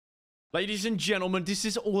Ladies and gentlemen, this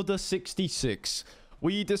is Order 66.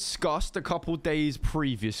 We discussed a couple days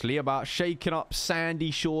previously about shaking up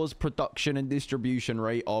Sandy Shores' production and distribution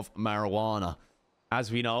rate of marijuana.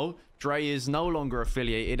 As we know, Dre is no longer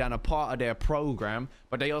affiliated and a part of their program,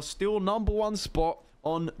 but they are still #1 spot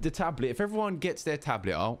on the tablet. If everyone gets their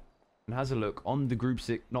tablet out and has a look on the Group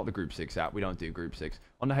 6, not the Group 6 app, we don't do Group 6,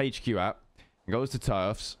 on the HQ app, and goes to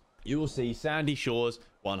turfs, you will see Sandy Shores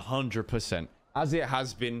 100%. As it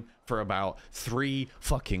has been for about 3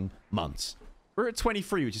 fucking months. We're at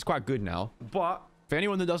 23, which is quite good now. But for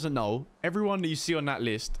anyone that doesn't know, everyone that you see on that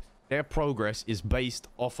list, their progress is based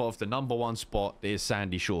off of the #1 spot that is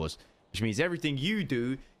Sandy Shores. Which means everything you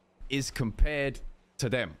do is compared to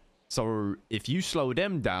them. So if you slow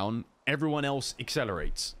them down, everyone else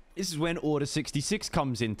accelerates. This is when Order 66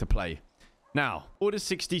 comes into play. Now, Order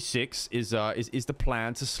 66 is the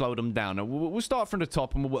plan to slow them down. And we'll start from the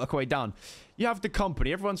top and we'll work our way down. You have the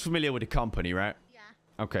company. Everyone's familiar with the company, right? Yeah.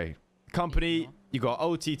 Okay. Company, you got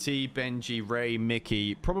OTT, Benji, Ray,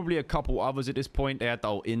 Mickey, probably a couple others at this point. They had the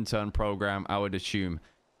whole intern program. I would assume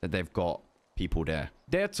that they've got people there.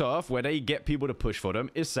 Their turf, where they get people to push for them,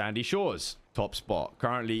 is Sandy Shores. Top spot.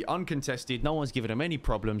 Currently uncontested. No one's giving them any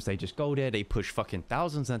problems. They just go there. They push fucking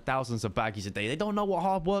thousands and thousands of baggies a day. They don't know what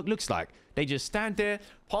hard work looks like. They just stand there,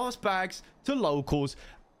 pass bags to locals.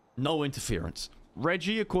 No interference.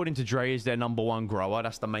 Reggie, according to Dre, is their #1 grower.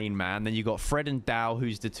 That's the main man. Then you got Fred and Dow,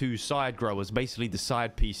 who's the 2 side growers. Basically the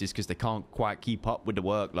side pieces because they can't quite keep up with the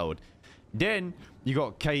workload. Then you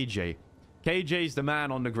got KJ. KJ's the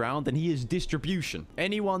man on the ground, and he is distribution.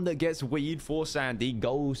 Anyone that gets weed for Sandy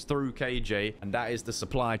goes through KJ, and that is the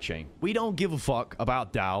supply chain. We don't give a fuck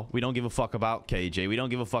about Dow. We don't give a fuck about KJ. We don't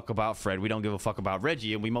give a fuck about Fred. We don't give a fuck about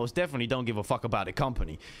Reggie, and we most definitely don't give a fuck about the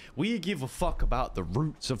company. We give a fuck about the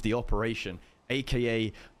roots of the operation,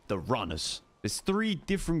 aka the runners. There's 3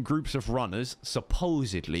 different groups of runners,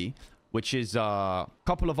 supposedly, which is a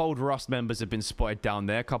couple of old Rust members have been spotted down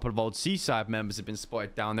there, a couple of old Seaside members have been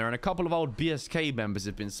spotted down there, and a couple of old BSK members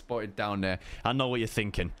have been spotted down there. I know what you're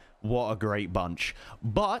thinking. What a great bunch.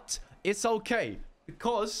 But it's okay,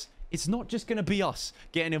 because it's not just going to be us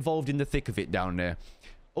getting involved in the thick of it down there.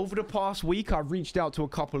 Over the past week, I've reached out to a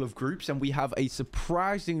couple of groups, and we have a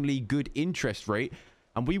surprisingly good interest rate,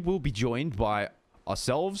 and we will be joined by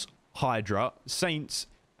ourselves, Hydra, Saints,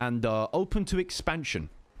 and Open to Expansion.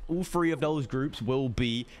 All 3 of those groups will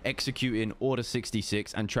be executing Order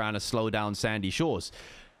 66 and trying to slow down Sandy Shores.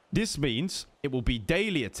 This means it will be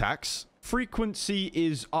daily attacks. Frequency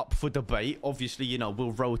is up for debate. Obviously, you know,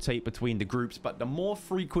 we'll rotate between the groups, but the more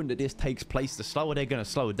frequent that this takes place, the slower they're going to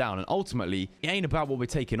slow down. And ultimately, it ain't about what we're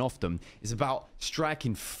taking off them. It's about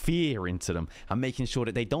striking fear into them and making sure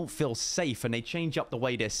that they don't feel safe and they change up the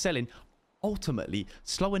way they're selling, ultimately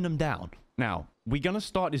slowing them down. Now, we're going to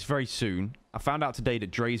start this very soon. I found out today that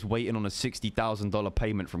Dre's waiting on a $60,000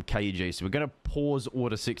 payment from KJ. So we're going to pause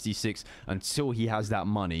Order 66 until he has that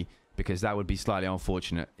money, because that would be slightly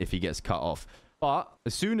unfortunate if he gets cut off. But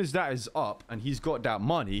as soon as that is up and he's got that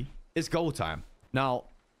money, it's go time. Now,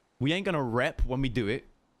 we ain't going to rep when we do it.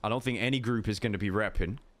 I don't think any group is going to be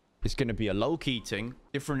repping. It's going to be a low-key thing.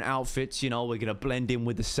 Different outfits, you know, we're going to blend in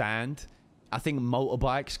with the sand. I think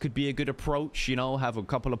motorbikes could be a good approach, you know, have a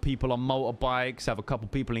couple of people on motorbikes, have a couple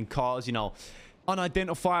people in cars, you know,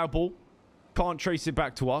 unidentifiable, can't trace it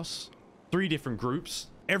back to us. 3 different groups,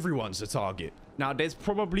 everyone's a target. Now, there's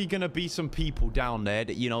probably going to be some people down there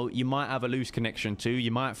that, you know, you might have a loose connection to,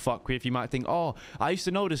 you might fuck with, you might think, oh, I used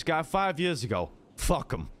to know this guy 5 years ago. Fuck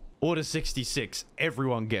them. Order 66,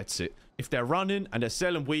 everyone gets it. If they're running and they're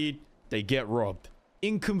selling weed, they get robbed.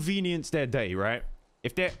 Inconvenience their day, right?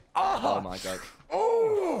 If they're... Oh my god.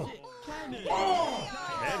 Oh!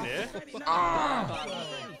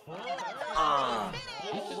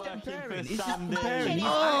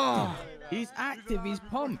 He's active. He's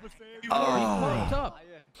pumped. He's pumped up.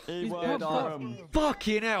 He's pumped up.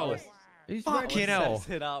 Fucking hell. He's fucking hell.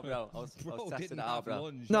 I was testing it out,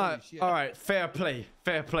 bro. No, all right, fair play.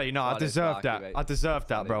 Fair play. No, I deserve that. I deserve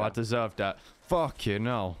that, bro. I deserve that. Fucking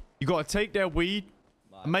hell. You got to take their weed,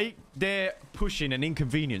 make their pushing an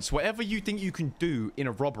inconvenience. Whatever you think you can do in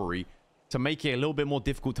a robbery to make it a little bit more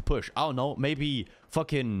difficult to push. I don't know. Maybe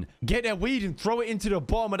fucking get their weed and throw it into the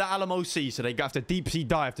bottom of the Alamo Sea so they have to deep sea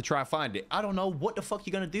dive to try and find it. I don't know what the fuck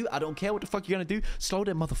you're going to do. I don't care what the fuck you're going to do. Slow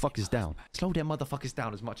their motherfuckers down. Slow their motherfuckers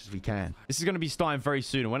down as much as we can. This is going to be starting very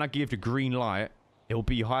soon. And when I give the green light, it'll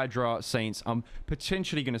be Hydra, Saints. I'm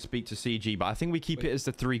potentially going to speak to CG, but I think we keep it as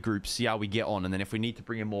the 3 groups, see how we get on. And then if we need to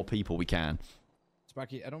bring in more people, we can.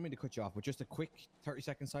 Sparky, I don't mean to cut you off, but just a quick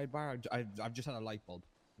 30-second sidebar. I've just had a light bulb.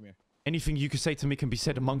 Come here. Anything you can say to me can be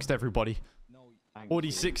said amongst everybody. No,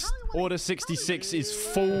 Order 66 is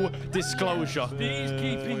full disclosure. He's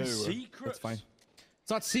keeping secrets. That's fine. It's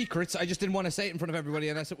not secrets. I just didn't want to say it in front of everybody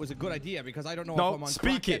unless it was a good idea because I don't know if I'm on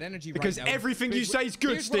speak it. energy Because right now. everything you say is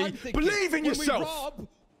good, Here's what I'm Steve. thinking. Believe in yourself.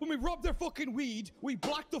 When we rob their fucking weed, we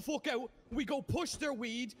black the fuck out. We go push their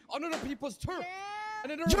weed on other people's turf. And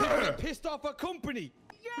then they're people pissed off a company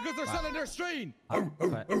because they're selling their strain.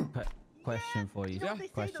 Question for you. Yeah.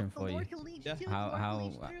 Question for you. Yeah.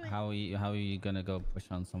 How are you gonna go push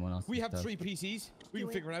on someone else? We have 3 PCs. We can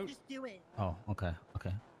figure it out. Just do it. Oh, okay.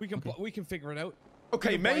 We can figure it out.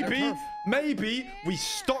 Okay, maybe we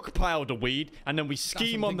stockpile the weed and then we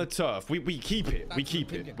scheme on the turf. We keep it. We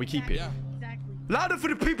keep it. We keep it. Yeah. Exactly. Louder for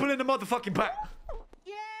the people in the motherfucking back.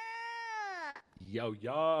 Yeah.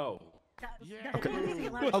 Yo.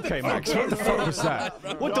 Okay, Max. What the fuck was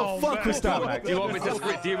that? What the fuck was that, Max? Do you want me to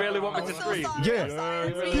scream? Do you really want me to scream? Yeah.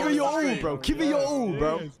 Give it your all, bro. Give it your all,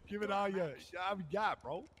 bro. Give it all your shit got,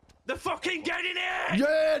 bro. They're fucking getting it!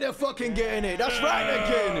 Yeah, they're fucking getting it. That's right, they're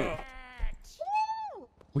getting it.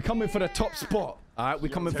 We coming for the top spot. All right, we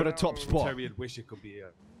coming for the top spot. Terry would wish it could be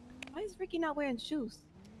here. Why is Ricky not wearing shoes?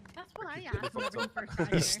 That's what I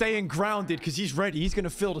asked. He's staying grounded because he's ready. He's going to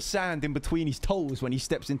feel the sand in between his toes when he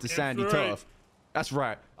steps into sandy turf. That's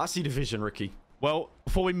right. I see the vision, Ricky. Well,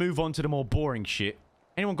 before we move on to the more boring shit,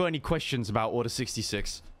 anyone got any questions about Order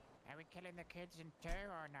 66? Are we killing the kids in two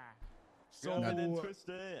or not? So,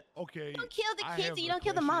 okay. You don't kill the kids, you don't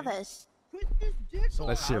kill the mothers. Put this dick So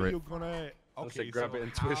Let's hear how it. You gonna, okay, grab it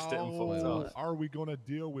and twist it and fold it how off. are we gonna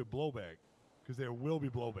deal with blowback? Because there will be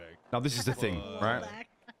blowback. Now, this is the thing, right?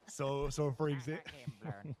 So for example,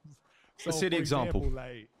 Let's see the example.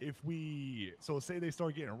 Like if we, so say they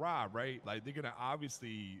start getting robbed, right? Like they're gonna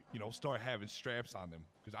obviously, start having straps on them.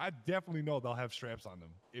 Because I definitely know they'll have straps on them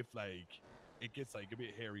if like it gets like a bit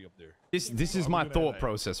hairy up there. This is my thought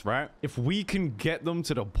process, right? If we can get them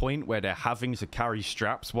to the point where they're having to carry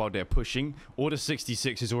straps while they're pushing, Order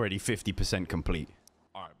 66 is already 50% complete.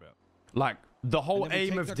 All right, man. Like, the whole And then we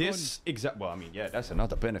aim take of their this, well, I mean, yeah, that's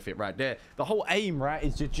another benefit right there. The whole aim, right,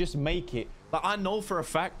 is to just make it, like, I know for a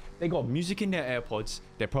fact, they got music in their AirPods,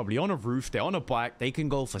 they're probably on a roof, they're on a bike, they can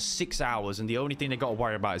go for 6 hours, and the only thing they got to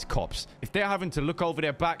worry about is cops. If they're having to look over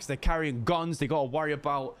their backs, they're carrying guns, they got to worry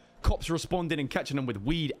about cops responding and catching them with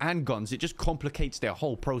weed and guns. It just complicates their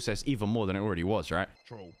whole process even more than it already was, right?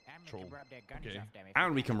 True. Okay.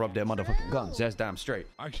 And we can rub their motherfucking guns. That's damn straight.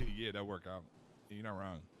 Actually, yeah, that work out. You're not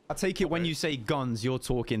wrong. I take it when you say guns, you're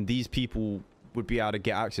talking these people would be able to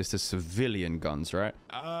get access to civilian guns, right?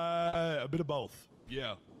 A bit of both.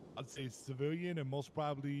 Yeah, I'd say civilian and most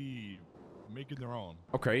probably making their own.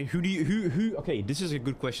 Okay, who? Okay, this is a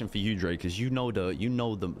good question for you, Dre, because you know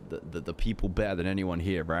the people better than anyone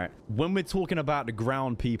here, right? When we're talking about the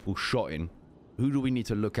ground people shotting, who do we need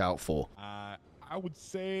to look out for? I would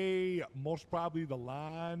say most probably the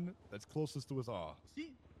line that's closest to us all.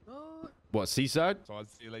 What, Seaside? So I'd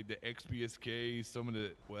say like the XBSK, some of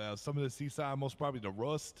the Seaside, most probably the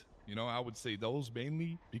Rust. I would say those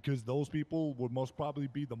mainly because those people would most probably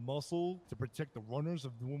be the muscle to protect the runners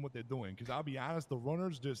of doing what they're doing. Because I'll be honest, the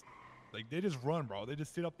runners they just run, bro. They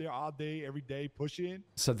just sit up there all day, every day, pushing.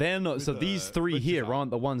 So they're not. So these three here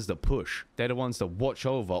aren't the ones that push. They're the ones that watch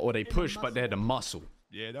over, or they push, but they're the muscle.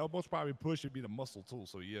 Yeah, they'll most probably push and be the muscle too.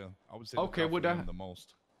 So yeah, I would say okay, well them the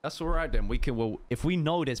most. That's all right then. We can. Well, if we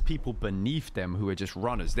know there's people beneath them who are just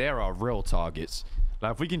runners, they're our real targets.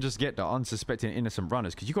 Like if we can just get the unsuspecting innocent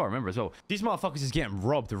runners, because you gotta remember as well, these motherfuckers is getting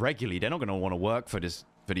robbed regularly. They're not gonna want to work for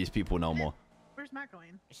these people no more. Where's Matt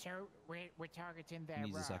going? So we're targeting their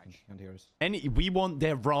Needs a second. Can't hear us. We want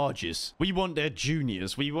their Rajas. We want their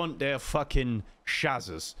juniors. We want their fucking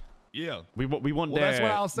Shazzers. Yeah. We want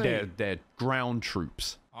their ground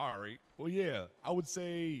troops. All right. Well, yeah, I would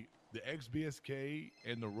say the XBSK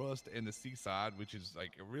and the Rust and the Seaside, which is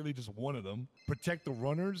like really just one of them, protect the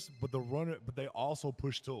runners, but they also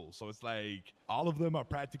push tools. So it's like all of them are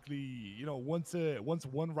practically, once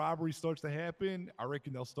one robbery starts to happen, I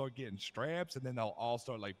reckon they'll start getting straps, and then they'll all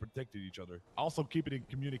start like protecting each other. Also keep it in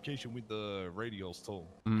communication with the radios too.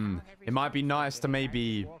 It might be nice to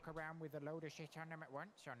maybe walk around with a load of shit on them at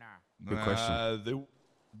once or not? Good question.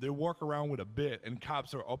 They walk around with a bit, and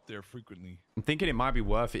cops are up there frequently. I'm thinking it might be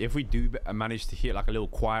worth it if we do manage to hit like a little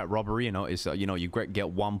quiet robbery. You get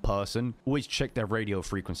one person. Always check their radio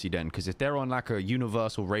frequency then, because if they're on like a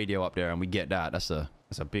universal radio up there and we get that, that's a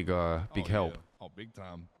big help. Yeah. Oh, big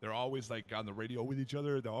time. They're always like on the radio with each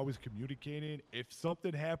other. They're always communicating. If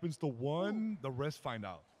something happens to one, the rest find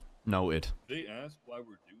out. Noted. They ask why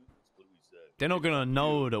we're doing this. What do we say? They're not gonna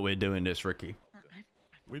know that we're doing this, Ricky.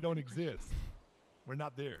 We don't exist. We're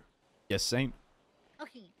not there. Yes, Saint.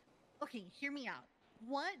 Okay. Okay, hear me out.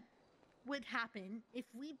 What would happen if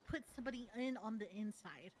we put somebody in on the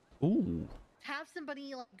inside? Ooh. Have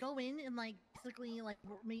somebody like go in and like basically like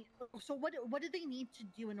so what do they need to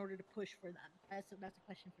do in order to push for them? That's a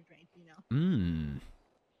question for Dre. Do you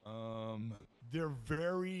know? They're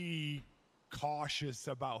very cautious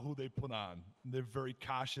about who they put on. They're very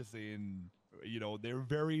cautious in, you know, they're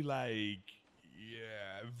very like,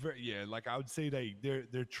 like I would say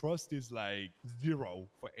their trust is like 0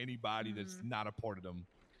 for anybody that's not a part of them.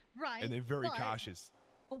 Right. And they're very cautious.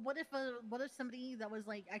 But what if somebody that was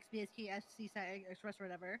like XBSK, SC Express or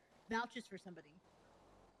whatever vouches for somebody?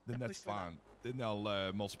 Then that's fine. Then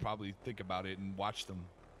they'll most probably think about it and watch them.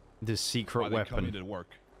 The secret while they come weapon. into work.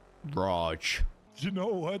 Raj. You know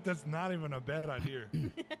what? That's not even a bad idea.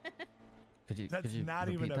 That's not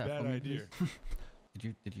even a bad idea.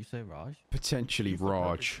 Did you say Raj? Potentially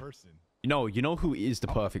Raj. You know who is the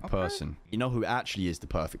perfect person? You know who actually is the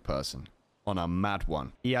perfect person? On a mad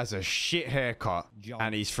one. He has a shit haircut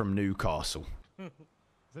and he's from Newcastle. Is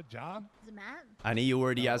that John? Is it Matt? And he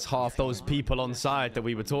already has half those people on side that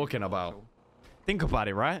we were talking about. Think about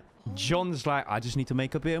it, right? John's like, I just need to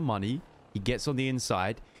make a bit of money. He gets on the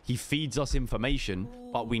inside. He feeds us information,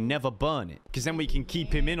 but we never burn it. Because then we can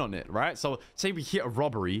keep him in on it, right? So say we hit a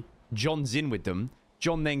robbery. John's in with them.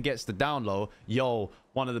 John then gets the down low. Yo,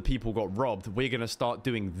 one of the people got robbed. We're going to start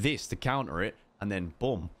doing this to counter it. And then,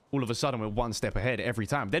 boom. All of a sudden, we're one step ahead every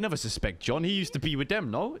time. They never suspect John. He used to be with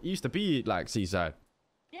them, no? He used to be, like, Seaside.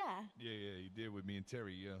 Yeah. Yeah, he did with me and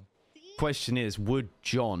Terry, yeah. Question is, would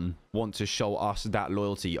John want to show us that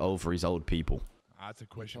loyalty over his old people? That's a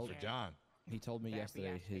question for John. He told me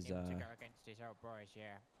yesterday his to go against his old boys,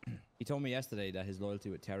 yeah. he told me yesterday that his loyalty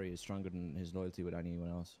with Terry is stronger than his loyalty with anyone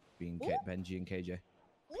else, being Benji and KJ.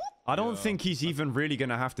 I don't think he's even really going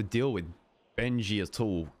to have to deal with Benji at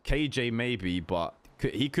all. KJ maybe, but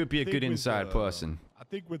he could be a good inside person. I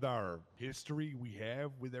think with our history we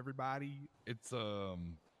have with everybody, it's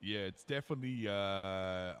it's definitely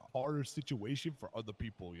a harder situation for other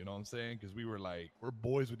people, you know what I'm saying? Because we're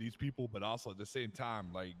boys with these people, but also at the same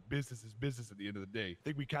time, like, business is business at the end of the day. I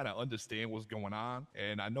think we kind of understand what's going on.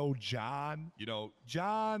 And I know John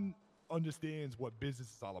understands what business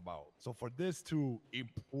is all about. So for this to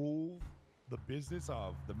improve the business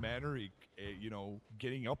of the manor,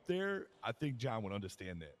 getting up there, I think John would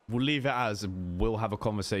understand that. We'll leave it as we'll have a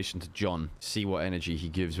conversation to John, see what energy he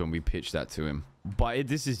gives when we pitch that to him. But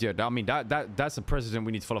that's a precedent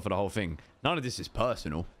we need to follow for the whole thing. None of this is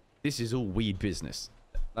personal. This is all weed business.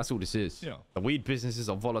 That's all this is. Yeah. The weed business is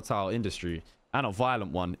a volatile industry and a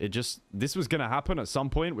violent one. This was going to happen at some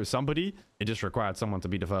point with somebody. It just required someone to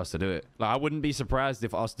be the first to do it. Like, I wouldn't be surprised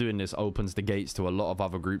if us doing this opens the gates to a lot of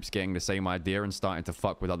other groups getting the same idea and starting to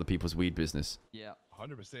fuck with other people's weed business. Yeah.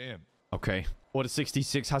 100%. Okay. Order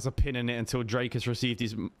 66 has a pin in it until Drake has received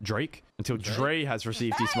his... Until Dre has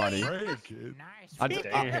received his money.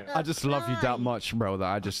 I just love you that much, bro,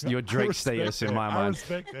 that your Drake status in my mind. I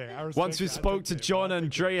respect that. Once we spoke to John and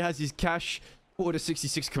Dre has his cash, Order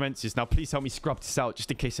 66 commences. Now, please help me scrub this out just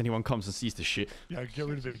in case anyone comes and sees the shit. Yeah, get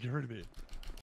rid of it. Get rid of it.